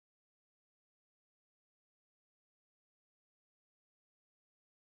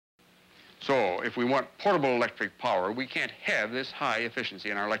So if we want portable electric power, we can't have this high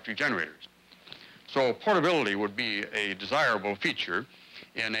efficiency in our electric generators. So portability would be a desirable feature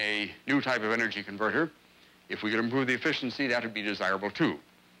in a new type of energy converter. If we could improve the efficiency, that would be desirable too.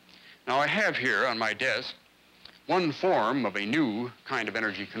 Now I have here on my desk one form of a new kind of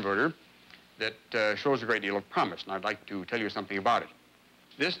energy converter that shows a great deal of promise, and I'd like to tell you something about it.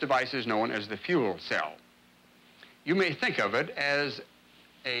 This device is known as the fuel cell. You may think of it as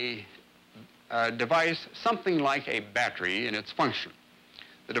a device something like a battery in its function.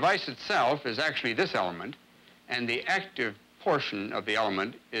 The device itself is actually this element, and the active portion of the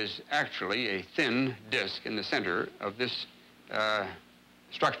element is actually a thin disc in the center of this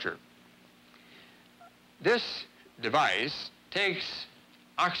structure. This device takes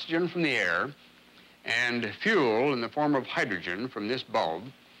oxygen from the air and fuel in the form of hydrogen from this bulb,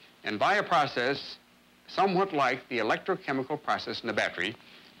 and by a process somewhat like the electrochemical process in a battery,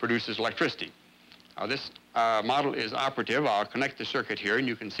 produces electricity. Now this model is operative. I'll connect the circuit here, and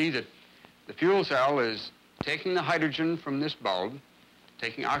you can see that the fuel cell is taking the hydrogen from this bulb,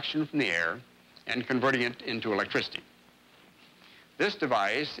 taking oxygen from the air, and converting it into electricity. This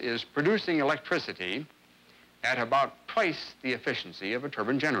device is producing electricity at about twice the efficiency of a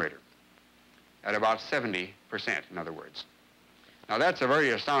turbine generator, at about 70%, in other words. Now that's a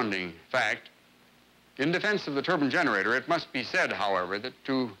very astounding fact. In defense of the turbine generator, it must be said, however, that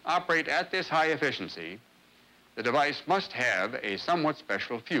to operate at this high efficiency, the device must have a somewhat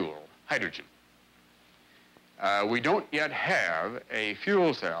special fuel, hydrogen. We don't yet have a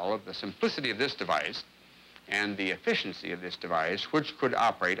fuel cell of the simplicity of this device and the efficiency of this device which could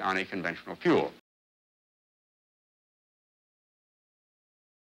operate on a conventional fuel.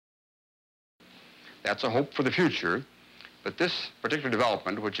 That's a hope for the future, but this particular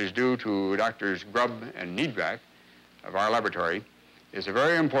development, which is due to Drs. Grubb and Niedbach of our laboratory, is a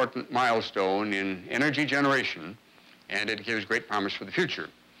very important milestone in energy generation, and it gives great promise for the future.